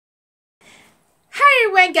Hi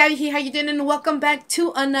everyone, Gabby here. How you doing? And welcome back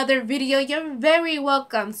to another video. You're very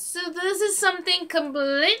welcome. So this is something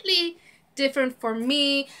completely different for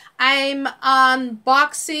me. I'm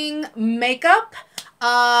unboxing makeup.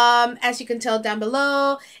 As you can tell down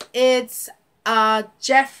below, it's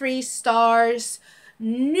Jeffree Star's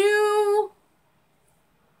new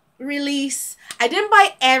release. I didn't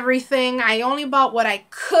buy everything. I only bought what I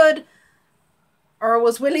could or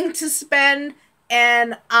was willing to spend,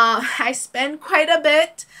 and I spent quite a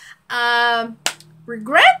bit. Um,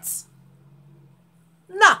 Regrets?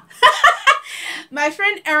 No. My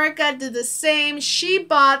friend Erica did the same.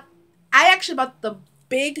 I actually bought the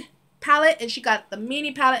big palette, and she got the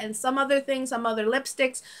mini palette and some other things, some other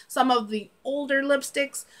lipsticks, some of the older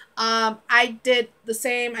lipsticks. I did the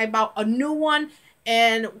same. I bought a new one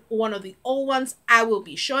and one of the old ones. I will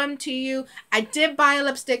be showing to you. I did buy a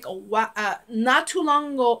lipstick not too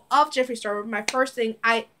long ago of Jeffree Star. My first thing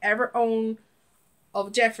I ever owned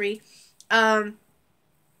of Jeffree. Um,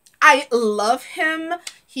 I love him.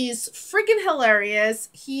 He's freaking hilarious.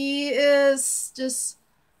 He is just.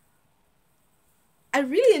 I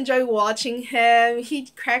really enjoy watching him. He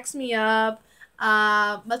cracks me up.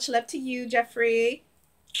 Much love to you, Jeffree.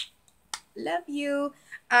 Love you.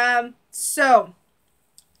 So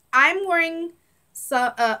I'm wearing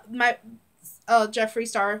some my Jeffree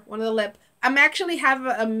Star, one of the lip. I'm actually have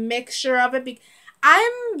a mixture of it.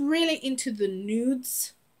 I'm really into the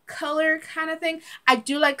nudes color kind of thing. I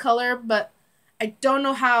do like color, but I don't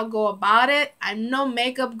know how I'll go about it. I'm no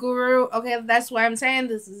makeup guru. Okay, that's why I'm saying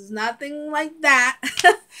this is nothing like that.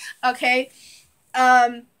 Okay.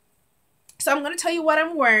 Um, so I'm gonna tell you what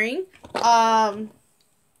I'm wearing. I've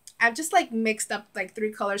just like mixed up like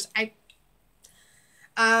three colors.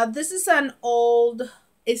 This is an old.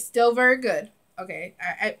 It's still very good. Okay,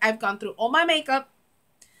 I've gone through all my makeup,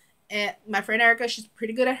 and my friend Erica, she's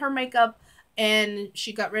pretty good at her makeup, and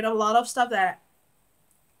she got rid of a lot of stuff that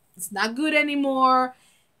it's not good anymore,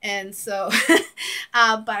 and so,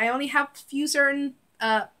 but I only have a few certain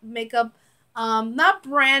makeup, not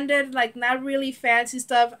branded, like not really fancy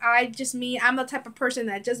stuff. I'm the type of person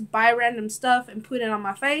that just buy random stuff and put it on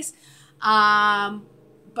my face. Um,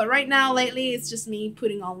 but right now, lately, it's just me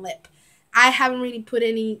putting on lip. I haven't really put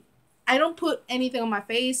any. I don't put anything on my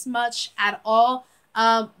face much at all.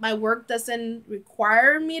 My work doesn't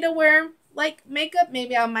require me to wear like makeup.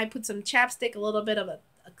 Maybe I might put some chapstick, a little bit of a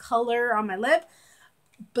color on my lip,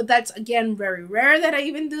 but that's again very rare that I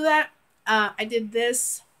even do that. I did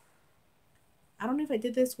this. I don't know if I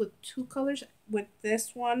did this with two colors, with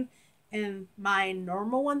this one and my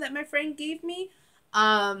normal one that my friend gave me.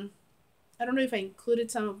 Um, I don't know if I included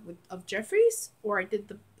some of Jeffree's, or I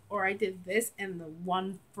did this and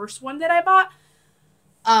the first one that I bought.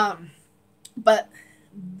 Um, but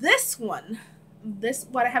this one, this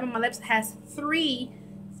what I have on my lips has three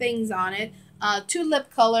things on it. Two lip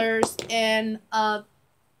colors and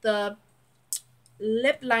the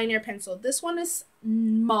lip liner pencil. This one is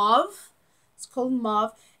mauve. It's called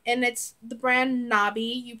mauve, and it's the brand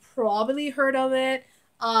Nabi. You probably heard of it.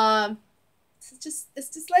 Um, it's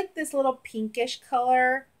just like this little pinkish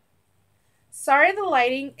color. Sorry, the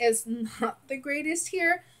lighting is not the greatest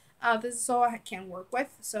here. This is all I can work with.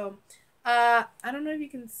 So, I don't know if you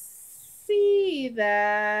can see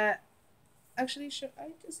that. Actually, should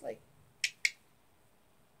I just like?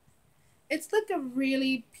 It's like a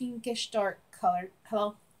really pinkish dark color.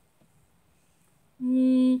 Hello.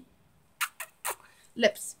 Mm,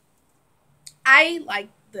 lips. I like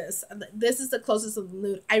this. This is the closest of the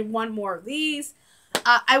nude. I want more of these.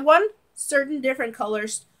 I want certain different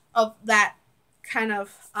colors of that kind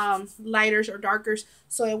of lighters or darkers,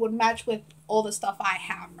 so it would match with all the stuff I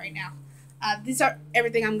have right now. These are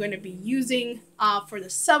everything I'm going to be using for the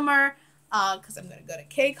summer, because I'm going to go to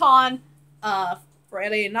KCON for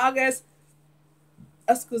LA in August.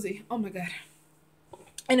 Excuse me. Oh my god.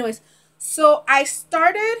 Anyways, so I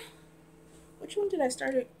started. Which one did I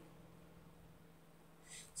start it?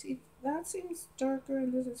 See, that seems darker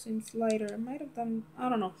and this seems lighter. I might have done. I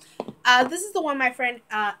don't know. This is the one my friend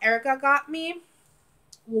Erica got me.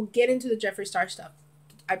 We'll get into the Jeffree Star stuff.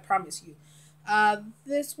 I promise you.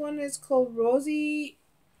 This one is called Rosy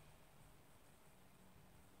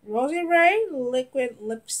Ray Liquid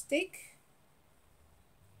Lipstick.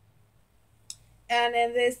 And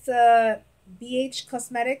then this BH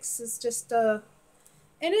Cosmetics is just and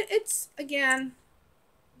it's again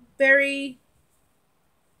very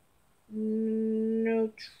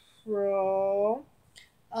neutral.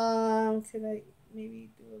 Could I maybe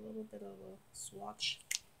do a little bit of a swatch?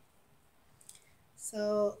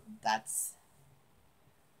 So that's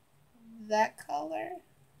that color.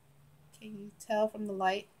 Can you tell from the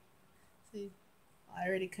light? See, I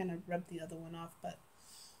already kind of rubbed the other one off, but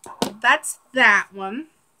that's that one.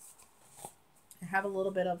 I have a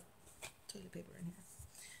little bit of toilet paper in here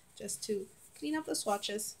just to clean up the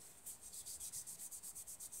swatches.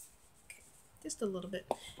 Okay, just a little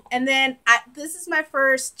bit. And then this is my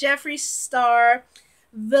first Jeffree Star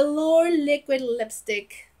Velour Liquid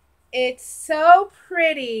Lipstick. It's so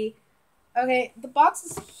pretty. Okay, the box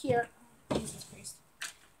is here. Jesus Christ.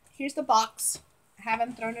 Here's the box. I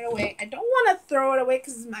haven't thrown it away. I don't want to throw it away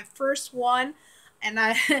because it's my first one. And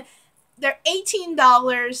they're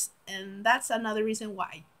 $18. And that's another reason why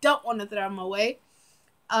I don't want to throw them away.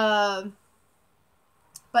 But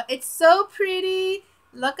it's so pretty.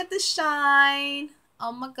 Look at the shine.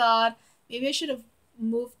 Oh my god. Maybe I should have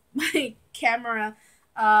moved my camera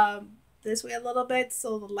this way a little bit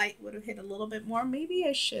so the light would have hit a little bit more. Maybe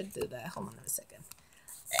I should do that. Hold on a second.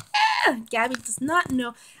 Gabby does not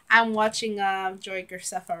know I'm watching Jawbreaker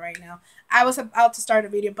Sepha right now. I was about to start a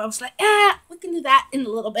video, but I was like, we can do that in a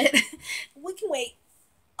little bit. We can wait.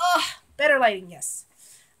 Oh, better lighting, yes.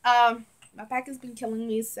 My back has been killing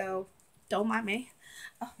me, so don't mind me.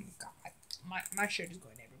 Oh my god, my shirt is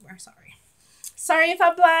going everywhere. Sorry if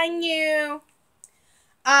I blind you.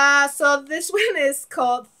 So this one is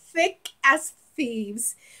called Thick as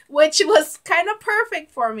Thieves, which was kind of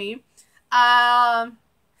perfect for me.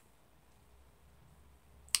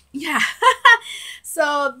 Yeah.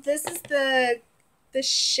 So this is the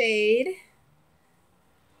shade.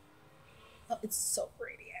 Oh, it's so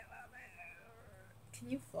pretty. I love it. Can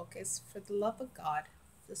you focus? For the love of God,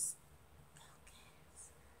 just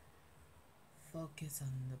focus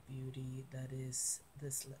on the beauty that is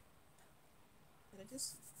this lip. Did I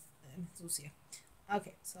just?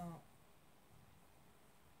 Okay, so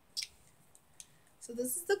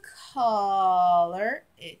this is the color.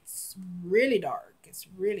 It's really dark. It's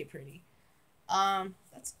really pretty.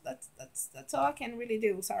 That's all I can really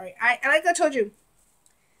do. Sorry. I like I told you,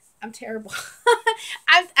 I'm terrible.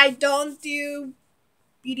 I don't do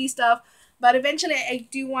beauty stuff, but eventually I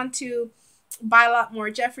do want to buy a lot more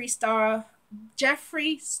Jeffree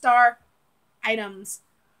Star items.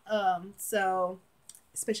 So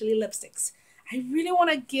especially lipsticks. I really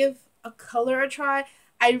want to give a color a try.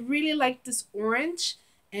 I really like this orange,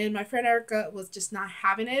 and my friend Erica was just not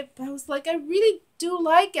having it. But I was like, I really do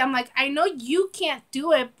like it. I'm like, I know you can't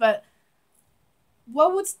do it, but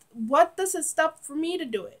what does it stop for me to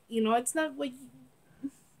do it? You know, it's not what.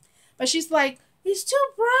 But she's like, it's too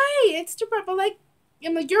bright. It's too bright. But like,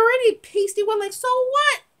 I'm like, you're already pasty white. Like, so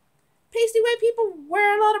what? Pasty white people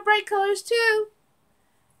wear a lot of bright colors too.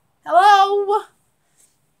 Hello.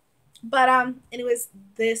 But anyways,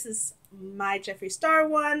 this is my Jeffree Star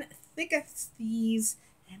one, Thick as Thieves,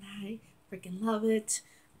 and I freaking love it.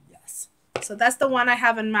 Yes. So that's the one I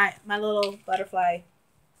have in my little butterfly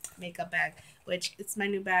makeup bag, which it's my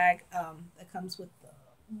new bag that comes with the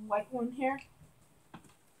white one here,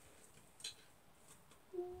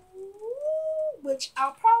 which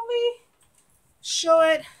I'll probably show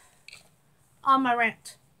it on my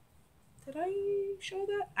rant. Did I show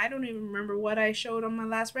that? I don't even remember what I showed on my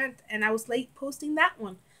last rant, and I was late posting that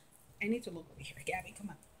one. I need to look over here, Gabby.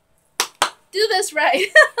 Come on. Do this right.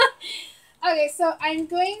 Okay, so I'm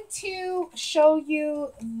going to show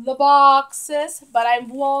you the boxes, but I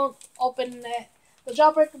won't open it. The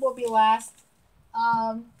Jawbreaker will be last.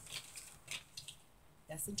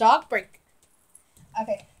 That's the Jawbreaker.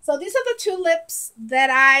 Okay, so these are the two lips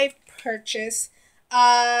that I purchased.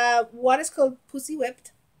 One is called Pussy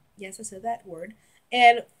Whipped. Yes, I said that word.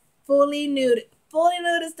 And Fully Nude. Fully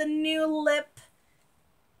Nude is the new lip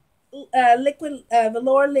liquid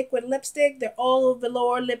velour liquid lipstick. They're all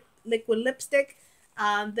velour liquid lipstick.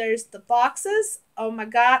 There's the boxes. Oh my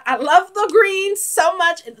god, I love the green so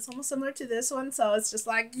much, and it's almost similar to this one, so it's just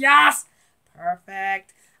like, yes,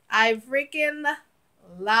 perfect. I freaking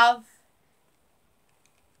love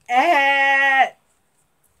it.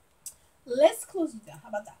 Let's close it down. How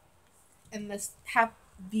about that? And let's have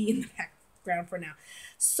be in the background for now.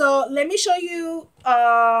 So let me show you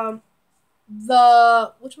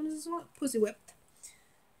which one is this one? Pussy Whipped.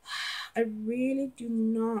 I really do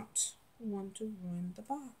not want to ruin the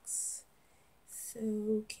box. So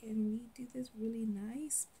can we do this really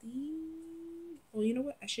nice, please? Well, you know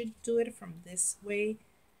what? I should do it from this way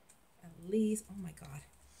at least. Oh my god.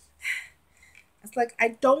 It's like I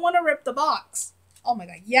don't want to rip the box. Oh my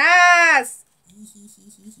god. Yes!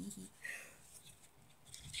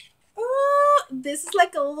 Oh, this is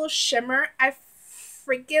like a little shimmer. I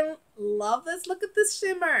freaking love this. Look at this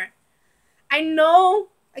shimmer. I know,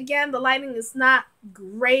 again, the lighting is not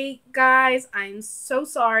great, guys. I'm so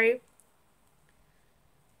sorry.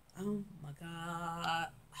 Oh my god.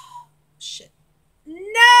 Oh, shit.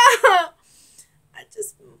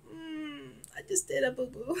 just did a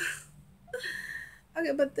boo-boo.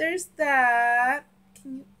 Okay, but there's that.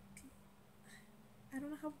 Can you... I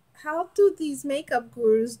don't know how do these makeup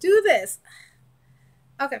gurus do this?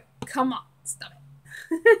 Okay, come on. Stop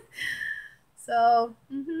it. So,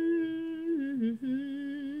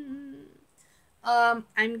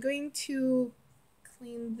 I'm going to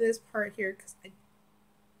clean this part here because I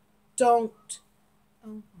don't.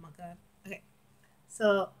 Oh my god. Okay,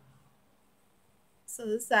 so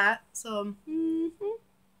it's that. So, look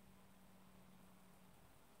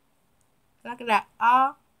at that.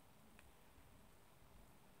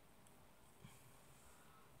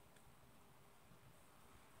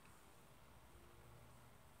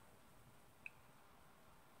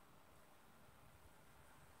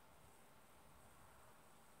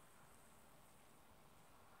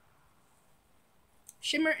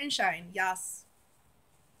 Shimmer and shine. Yes.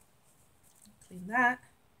 Clean that.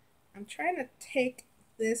 I'm trying to take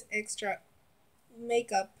this extra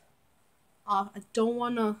makeup off. I don't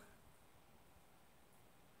want to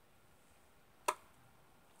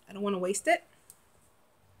waste it.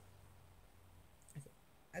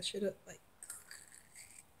 I should have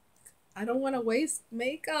I don't want to waste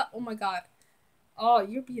makeup. Oh my god. Oh,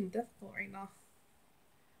 you're being difficult right now.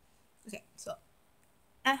 Okay, so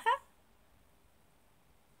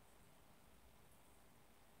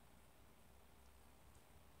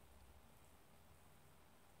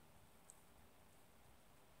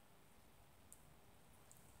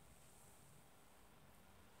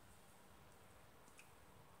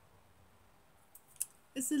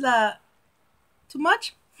this is too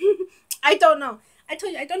much. I don't know. I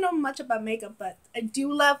told you I don't know much about makeup, but I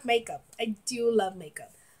do love makeup. I do love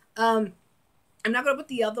makeup. I'm not gonna put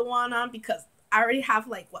the other one on because I already have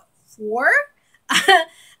like what, 4?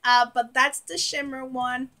 But that's the shimmer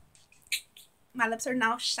one. My lips are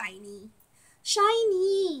now shiny.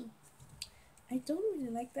 Shiny. I don't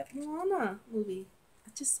really like that Moana movie.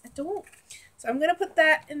 I don't. So I'm gonna put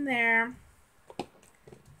that in there.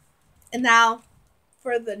 And now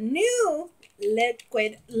for the new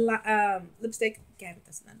liquid lipstick. Gabby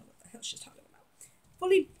does not know what the hell she's talking about.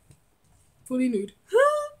 Fully nude.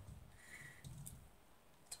 Oh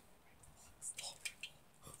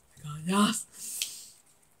my god, yes.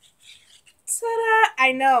 Ta-da!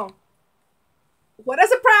 I know. What a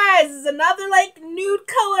surprise! It's another like nude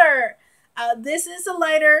color. This is a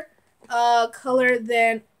lighter color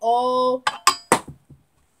than all.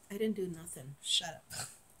 I didn't do nothing. Shut up.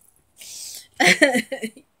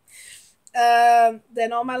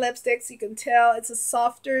 Then all my lipsticks, you can tell it's a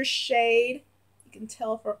softer shade. You can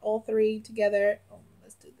tell for all 3 together. Oh,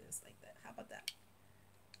 let's do this like that. How about that?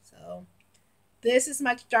 So this is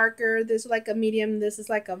much darker. This is like a medium. This is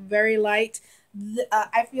like a very light.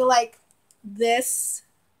 I feel like this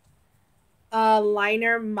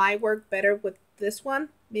liner might work better with this one.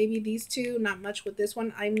 Maybe these two, not much with this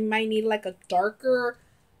one. I might need like a darker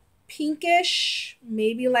pinkish,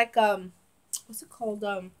 maybe like what's it called,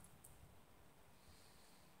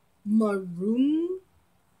 maroon,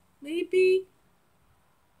 maybe.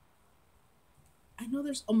 I know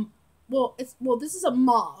there's this is a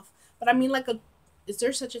mauve, but I mean like is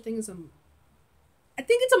there such a thing as I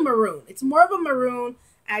think it's a maroon. It's more of a maroon.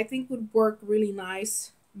 I think would work really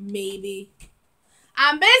nice. Maybe.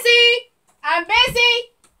 I'm busy.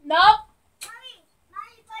 Nope. Mommy,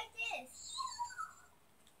 like this.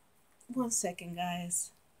 1 second,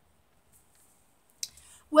 guys.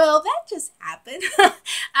 Well, that just happened.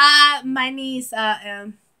 My niece,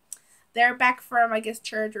 they're back from, I guess,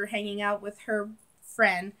 church or hanging out with her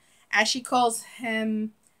friend, as she calls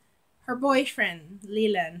him, her boyfriend,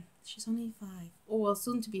 Leland. She's only 5. Oh, well,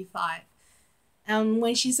 soon to be 5. And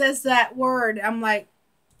when she says that word, I'm like,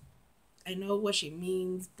 I know what she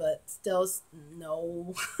means, but still,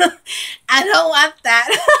 no. I don't want that.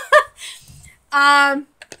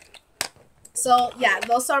 So, yeah,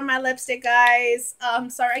 those are my lipstick, guys.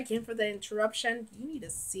 Sorry again for the interruption. You need a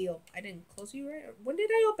seal. I didn't close you, right? When did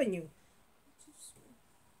I open you?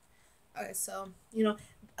 Okay, so,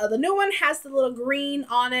 the new one has the little green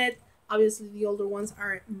on it. Obviously, the older ones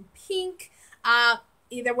are in pink.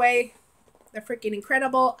 Either way, they're freaking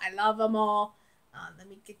incredible. I love them all. Let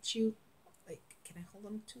me get you. Wait, can I hold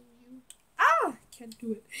them to you? I can't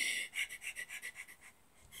do it.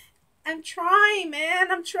 I'm trying,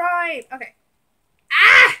 man. I'm trying. Okay.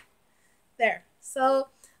 There. So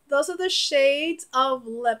those are the shades of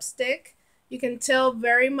lipstick. You can tell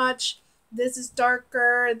very much this is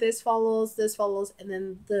darker, this follows, and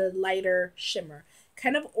then the lighter shimmer.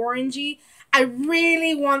 Kind of orangey. I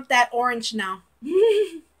really want that orange now.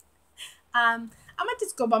 I might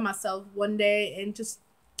just go by myself one day and just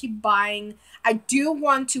keep buying. I do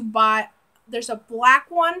want to buy there's a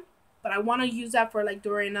black one, but I want to use that for like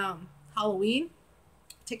during Halloween.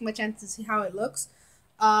 Take my chance to see how it looks.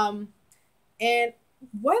 And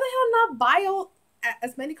why the hell not buy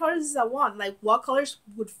as many colors as I want? Like, what colors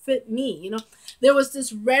would fit me? You know, there was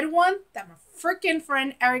this red one that my freaking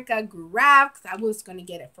friend Erica grabbed. I was gonna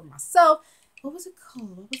get it for myself. What was it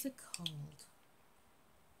called? What was it called?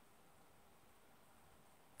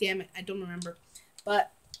 Damn it, I don't remember.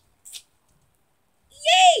 But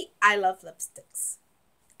yay! I love lipsticks.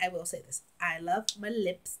 I will say this. I love my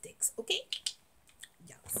lipsticks. Okay?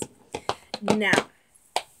 Yes. Now.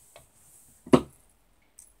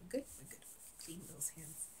 Good. Clean those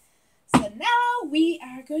hands. So now we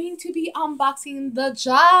are going to be unboxing the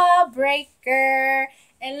Jawbreaker.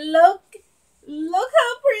 And look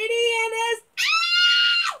how pretty it is.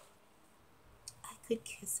 Ah! I could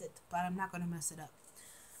kiss it, but I'm not going to mess it up.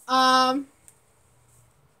 I'm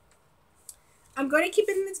going to keep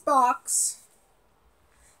it in its box.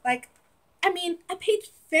 Like, I mean, I paid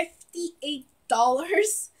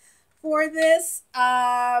 $58 for this.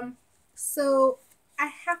 So I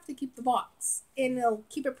have to keep the box, and it'll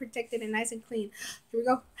keep it protected and nice and clean. Here we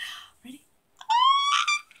go. Ready?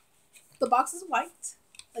 The box is white,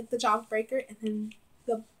 like the Jawbreaker, and then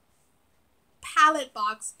the palette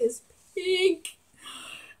box is pink.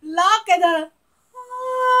 Look at the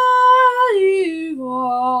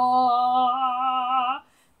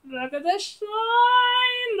look at the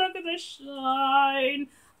shine. Look at the shine.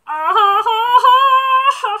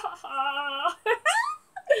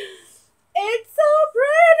 It's so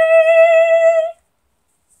pretty.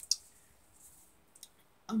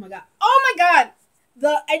 Oh my god. Oh my god.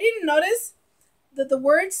 I didn't notice that the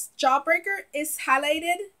words Jawbreaker is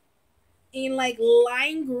highlighted in like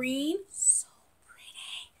lime green. So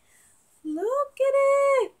pretty. Look at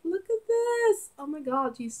it. Look at this. Oh my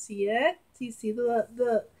god. Do you see it? Do you see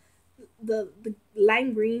the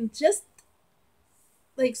lime green just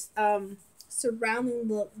like surrounding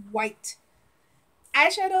the white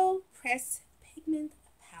eyeshadow press pigment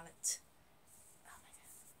palette? Oh my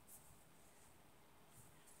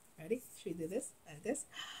god. Ready? Should we do this? Like this?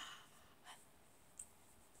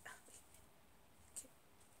 Okay.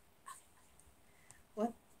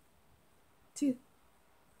 1, 2,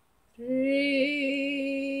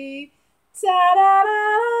 3. Ta-da-da!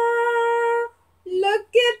 Look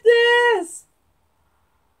at this!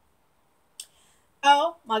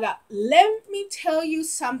 Oh my god. Let me tell you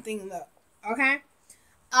something though. Okay?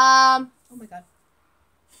 Oh my god.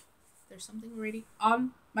 There's something already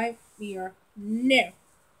on my mirror. No.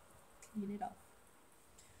 Clean it off.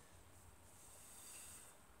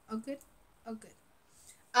 Oh good. Oh good.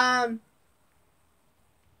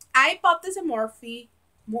 I bought this in Morphe.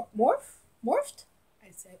 Morphed? I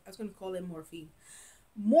was gonna call it morphine.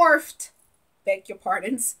 Morphed. Beg your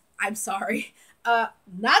pardons. I'm sorry.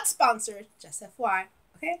 Not sponsored, just FYI.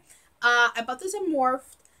 Okay. I bought this in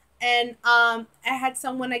Morphed, and I had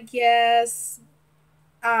someone, I guess,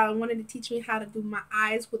 wanted to teach me how to do my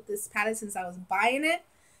eyes with this palette since I was buying it,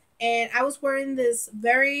 and I was wearing this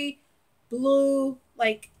very blue,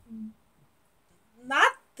 like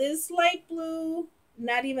not this light blue,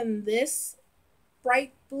 not even this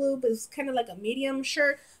bright blue, but it's kind of like a medium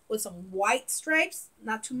shirt with some white stripes,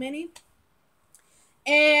 not too many.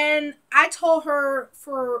 And I told her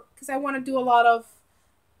because I want to do a lot of,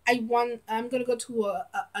 I'm gonna go to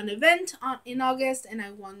an event in August, and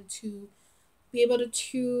I want to be able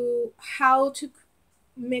to how to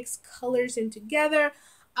mix colors in together.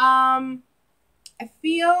 I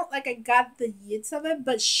feel like I got the yids of it,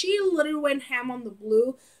 but she literally went ham on the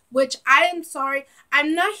blue, which I am sorry.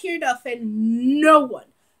 I'm not here to offend no one.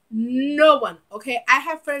 No one, okay? I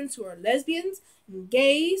have friends who are lesbians and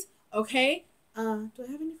gays, okay? Do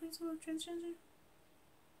I have any friends who are transgender?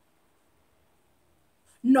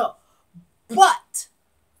 No. But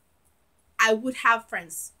I would have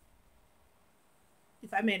friends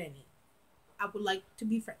if I met any. I would like to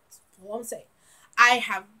be friends. That's all I'm saying. I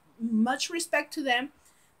have much respect to them,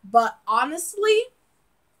 but honestly,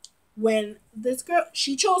 when this girl,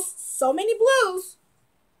 she chose so many blues,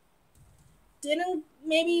 didn't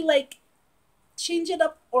maybe like change it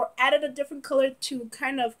up or added a different color to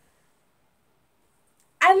kind of,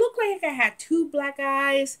 I look like I had 2 black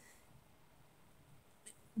eyes,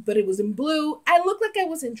 but it was in blue. I look like I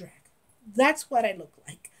was in drag. That's what I look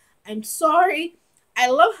like. I'm sorry. I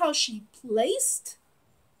love how she placed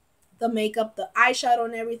the makeup, the eyeshadow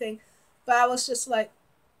and everything, but I was just like,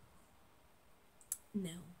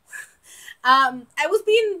 no. I was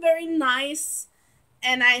being very nice,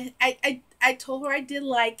 and I told her I did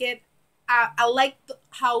like it. I liked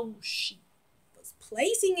how she was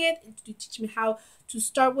placing it, and to teach me how to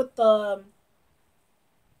start with the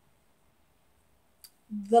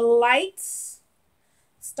the lights,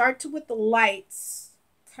 start to with the lights,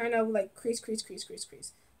 kind of like crease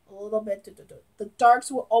a little bit. The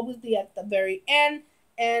darks will always be at the very end,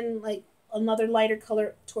 and like another lighter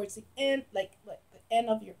color towards the end, like the end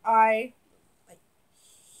of your eye, like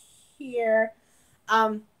here.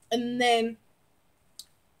 And then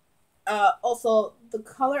also the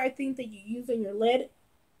color I think that you use on your lid,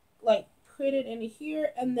 like put it in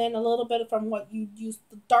here, and then a little bit from what you use,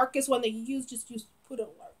 the darkest one that you use, just use put it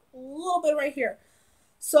like a little bit right here.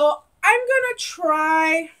 So I'm gonna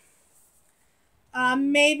try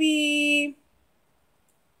maybe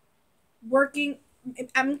working.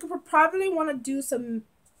 I'm probably want to do some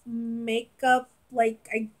makeup like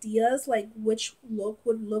ideas, like which look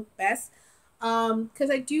would look best.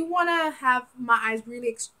 Because I do want to have my eyes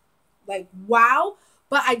really like wow,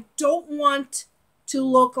 but I don't want to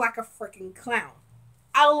look like a freaking clown.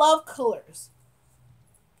 I love colors.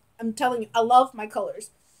 I'm telling you, I love my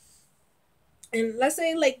colors. And let's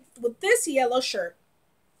say like with this yellow shirt,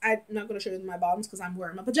 I'm not gonna show you my bottoms because I'm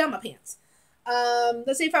wearing my pajama pants.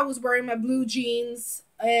 Let's say if I was wearing my blue jeans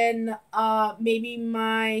and maybe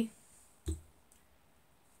my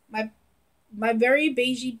my very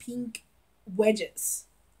beigey pink wedges.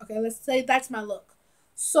 Okay, let's say that's my look.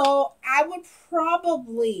 So I would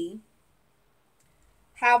probably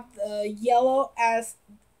have the yellow as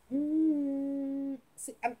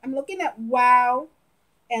see, I'm looking at wow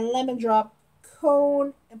and lemon drop,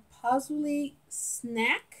 cone, and possibly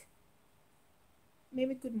snack.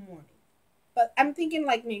 Maybe good morning. But I'm thinking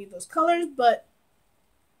like maybe those colors, but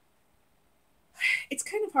it's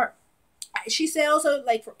kind of hard. She said also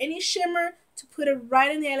like for any shimmer to put it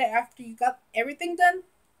right in the eyelid after you got everything done.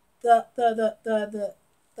 The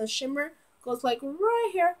shimmer goes like right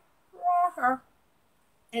here,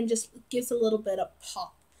 and just gives a little bit of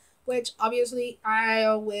pop. Which obviously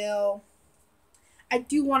I will. I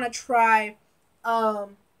do want to try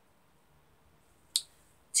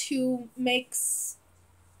to mix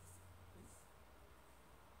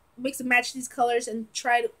and match these colors and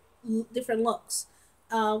try different looks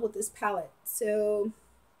with this palette. So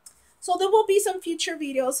there will be some future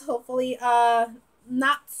videos, hopefully.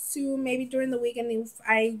 Not soon, maybe during the weekend if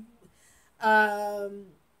I um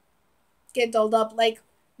get dolled up. Like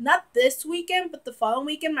not this weekend, but the following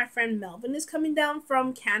weekend, my friend Melvin is coming down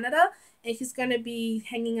from Canada, and he's gonna be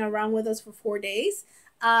hanging around with us for 4 days.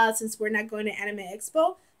 Since we're not going to Anime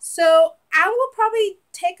Expo, so I will probably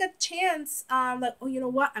take a chance. Like, oh, you know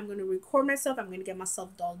what? I'm gonna record myself. I'm gonna get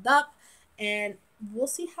myself dolled up, and we'll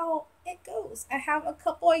see how it goes. I have a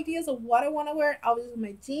couple ideas of what I want to wear. Obviously,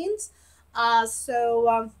 my jeans.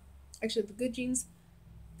 Actually, the good jeans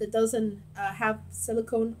that doesn't have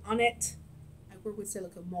silicone on it. I work with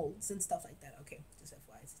silicone molds and stuff like that. Okay, just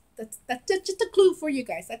FYI. That's just a clue for you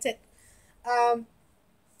guys. That's it. Um,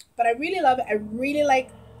 but I really love it. I really like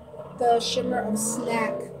the shimmer of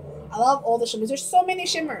Snack. I love all the shimmers. There's so many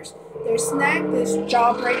shimmers. There's Snack. There's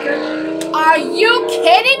Jawbreaker. Are you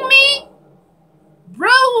kidding me,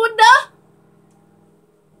 rude?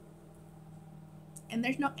 And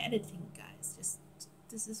there's no editing, guys. Just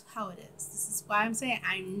this is how it is. This is why I'm saying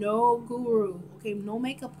I'm no guru. Okay, no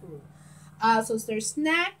makeup guru. So there's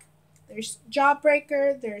Snack, there's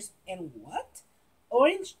Jawbreaker, there's and what?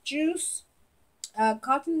 Orange juice,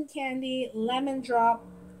 cotton candy, lemon drop,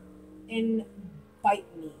 and bite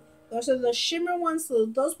me. Those are the shimmer ones. So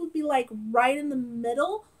those would be like right in the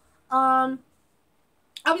middle. Um,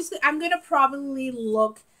 Obviously, I'm gonna probably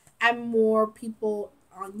look at more people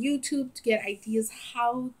on YouTube to get ideas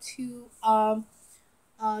how to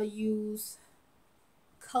use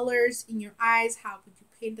colors in your eyes, how would you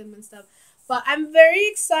paint them and stuff. But I'm very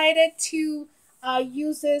excited to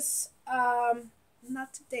use this.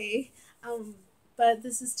 Not today, but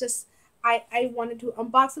this is just I wanted to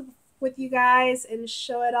unbox it with you guys and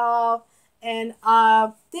show it off. And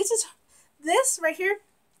this right here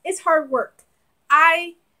is hard work.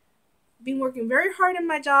 I been working very hard in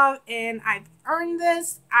my job and I've earned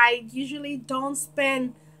this. I usually don't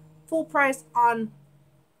spend full price on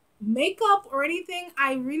makeup or anything.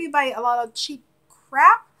 I really buy a lot of cheap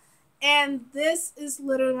crap. And this is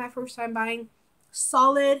literally my first time buying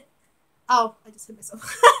solid. Oh, I just hit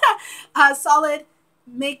myself. Solid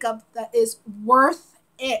makeup that is worth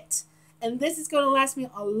it. And this is going to last me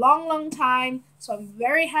a long, long time. So I'm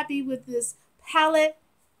very happy with this palette.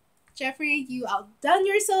 Jeffree, you outdone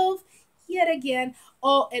yourself yet again.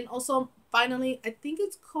 Oh, and also finally, I think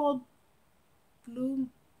it's called Blue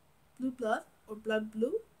Blood or Blue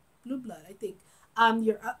Blood. I think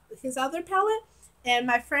your his other palette, and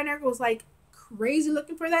my friend Erica was like crazy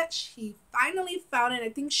looking for that. She finally found it. I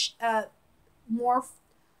think more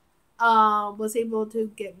was able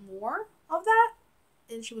to get more of that,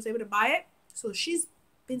 and she was able to buy it. So she's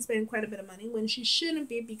been spending quite a bit of money when she shouldn't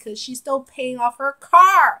be because she's still paying off her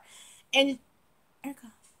car. And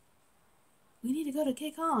Erica, we need to go to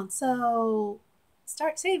KCON, so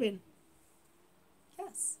start saving.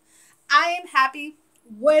 Yes, I am happy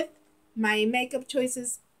with my makeup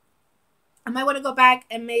choices. I might want to go back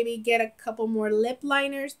and maybe get a couple more lip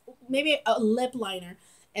liners, maybe a lip liner,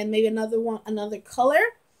 and maybe another one, another color.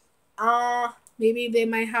 Maybe they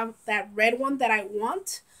might have that red one that I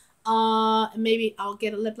want. Maybe I'll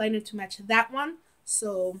get a lip liner to match that one.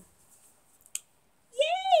 So,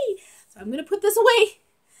 yay! So I'm gonna put this away.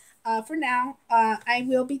 For now, I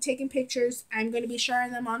will be taking pictures. I'm going to be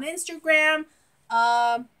sharing them on Instagram.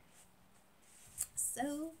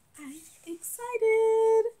 So I'm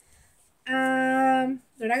excited.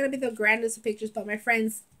 They're not going to be the grandest of pictures, but my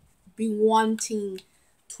friends be wanting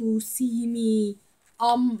to see me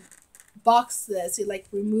box this, like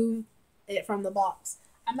remove it from the box.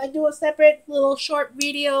 I might do a separate little short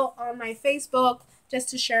video on my Facebook just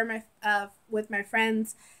to share my with my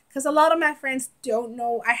friends, because a lot of my friends don't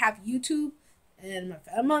know I have YouTube, and my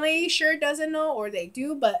family sure doesn't know, or they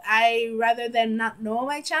do, but I rather than not know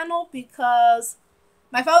my channel, because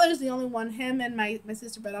my father is the only one, him and my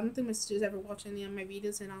sister, but I don't think my sister's ever watched any of my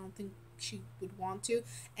videos, and I don't think she would want to.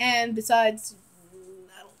 And besides,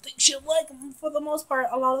 I don't think she'll like them for the most part,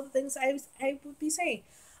 a lot of the things I would be saying.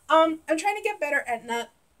 I'm trying to get better at not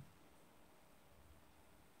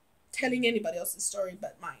telling anybody else's story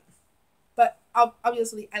but mine. But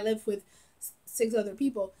obviously, I live with 6 other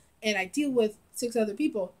people, and I deal with 6 other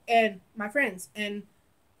people and my friends, and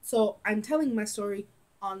so I'm telling my story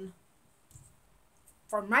on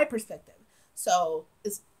from my perspective. So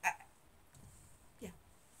it's yeah.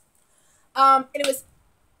 Anyways,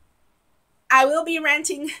 I will be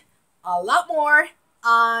ranting a lot more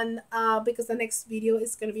on because the next video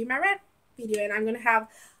is gonna be my rant video, and I'm gonna have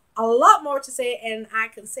a lot more to say, and I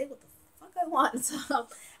can say what the fuck I want. So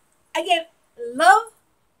again, love,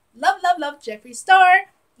 love, love, love Jeffree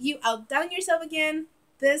Star. You outdone yourself again.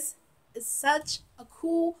 This is such a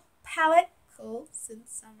cool palette. Cool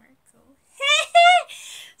since summer. Cool.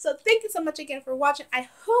 So thank you so much again for watching. I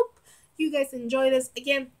hope you guys enjoy this.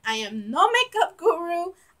 Again, I am no makeup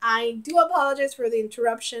guru. I do apologize for the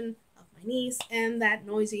interruption of my niece and that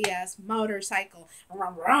noisy ass motorcycle.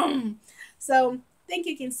 So thank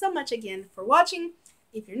you again so much again for watching.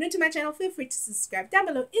 If you're new to my channel, feel free to subscribe down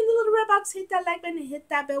below in the little red box. Hit that like button and hit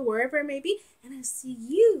that bell wherever it may be. And I'll see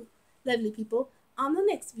you, lovely people, on the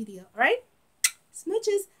next video. Alright?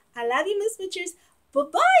 Smooches. I love you, Miss Smoochers.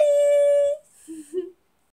 Bye-bye.